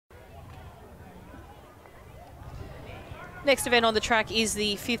Next event on the track is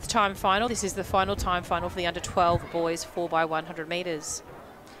the 5th time final. This is the final time final for the under-12 boys 4x100 metres.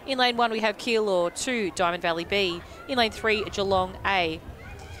 In lane 1 we have Keilor, 2 Diamond Valley B. In lane 3 Geelong A.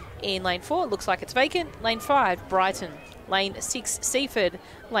 In lane 4 it looks like it's vacant. Lane 5 Brighton. Lane 6 Seaford.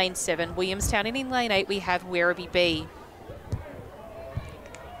 Lane 7 Williamstown. And in lane 8 we have Werribee B.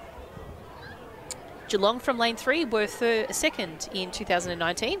 Geelong from lane 3 were second in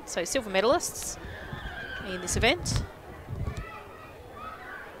 2019, so silver medalists in this event.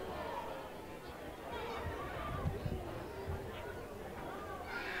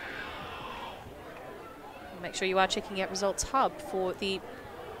 Make sure you are checking out Results Hub for the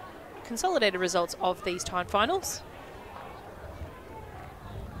consolidated results of these time finals.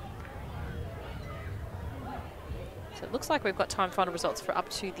 So it looks like we've got time final results for up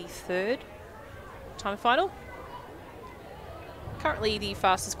to the 3rd time final. Currently the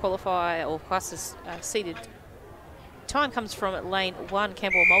fastest qualifier or fastest seeded time comes from lane 1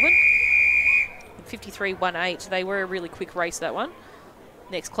 Campbell Melbourne, 53.18. They were a really quick race, that one.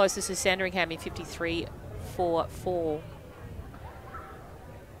 Next closest is Sandringham in 53.44.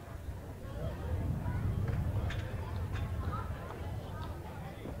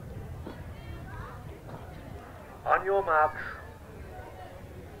 On your marks.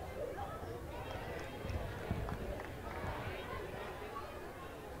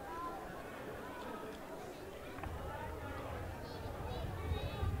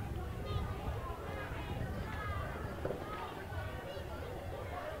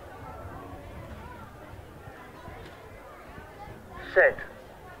 Set.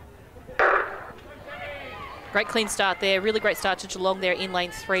 Great clean start there. Really great start to Geelong there in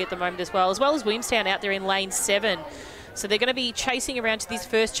lane 3 at the moment as well as Williamstown out there in lane 7. So they're going to be chasing around to this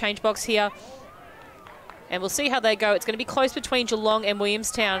first change box here. And we'll see how they go. It's going to be close between Geelong and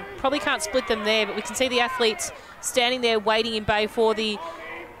Williamstown. Probably can't split them there, but we can see the athletes standing there waiting in bay for the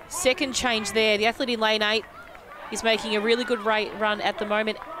second change there. The athlete in lane 8 is making a really good run at the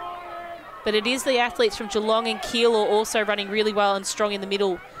moment. But it is the athletes from Geelong and Keilor also running really well and strong in the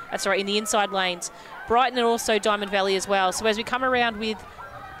middle, in the inside lanes. Brighton and also Diamond Valley as well. So as we come around with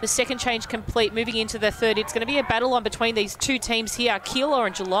the second change complete, moving into the 3rd, it's going to be a battle on between these two teams here, Keilor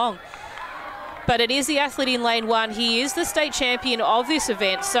and Geelong. But it is the athlete in lane 1. He is the state champion of this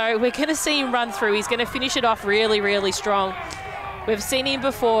event, so we're going to see him run through. He's going to finish it off really, really strong. We've seen him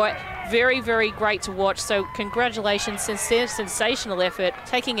before. Very, very great to watch. So congratulations, sensational effort.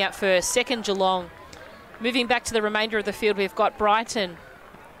 Taking out first, second Geelong. Moving back to the remainder of the field, we've got Brighton,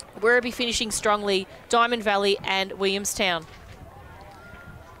 Werribee finishing strongly, Diamond Valley and Williamstown.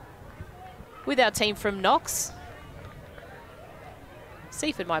 With our team from Knox,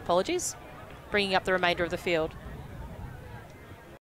 Seaford, my apologies, bringing up the remainder of the field.